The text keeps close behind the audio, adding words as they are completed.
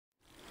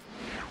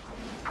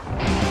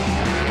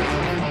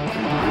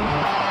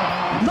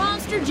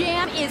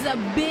is a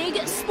big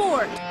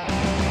sport.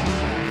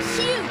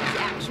 Huge,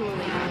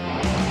 actually.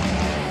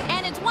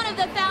 And it's one of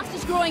the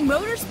fastest growing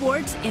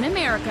motorsports in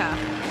America.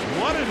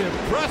 What an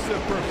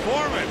impressive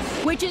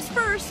performance! Which is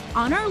first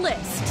on our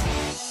list.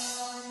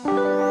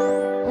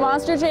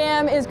 Monster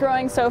Jam is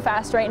growing so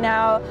fast right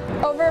now.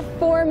 Over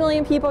 4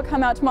 million people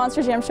come out to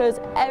Monster Jam shows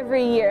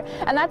every year.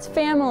 And that's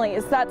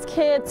families, that's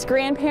kids,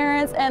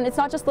 grandparents, and it's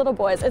not just little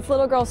boys, it's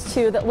little girls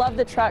too that love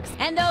the trucks.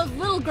 And those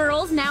little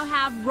girls now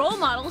have role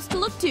models to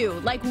look to,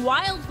 like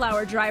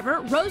wildflower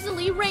driver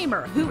Rosalie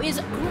Raymer, who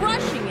is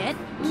crushing it,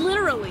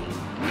 literally.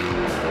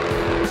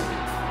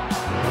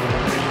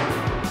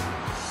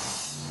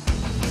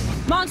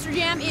 Monster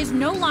Jam is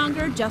no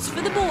longer just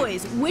for the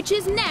boys, which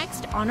is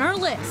next on our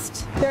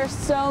list. There are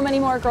so many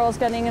more girls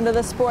getting into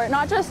the sport,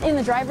 not just in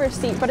the driver's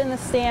seat, but in the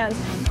stands.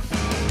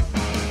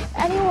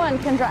 Anyone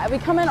can drive. We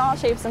come in all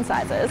shapes and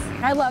sizes.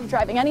 I love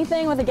driving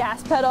anything with a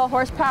gas pedal,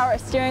 horsepower, a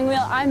steering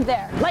wheel, I'm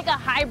there. Like a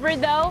hybrid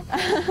though?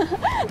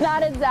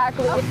 Not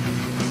exactly.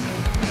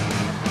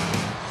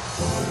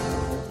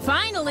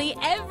 Finally,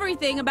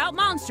 everything about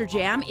Monster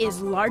Jam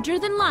is larger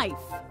than life.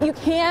 You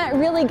can't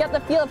really get the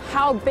feel of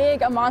how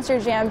big a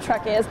Monster Jam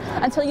truck is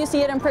until you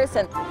see it in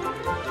person.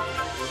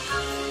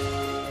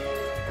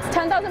 It's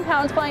 10,000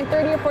 pounds flying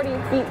 30 or 40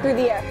 feet through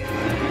the air.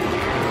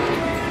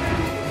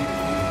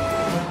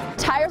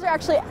 Tires are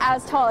actually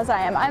as tall as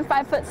I am. I'm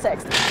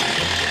 5'6".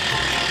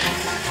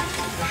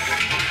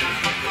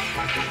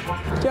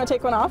 Do you want to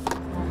take one off?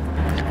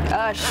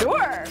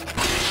 Sure.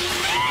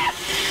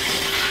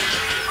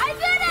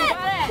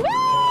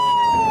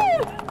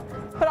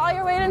 Put all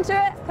your weight into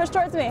it, push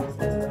towards me.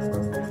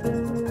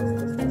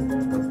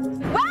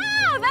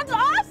 Wow, that's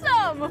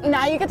awesome!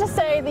 Now you get to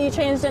say that you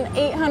changed an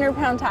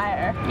 800-pound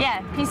tire.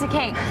 Yeah, piece of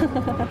cake.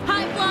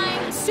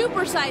 High-flying,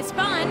 super-sized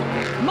fun,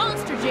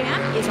 Monster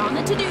Jam is on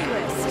the to-do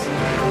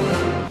list.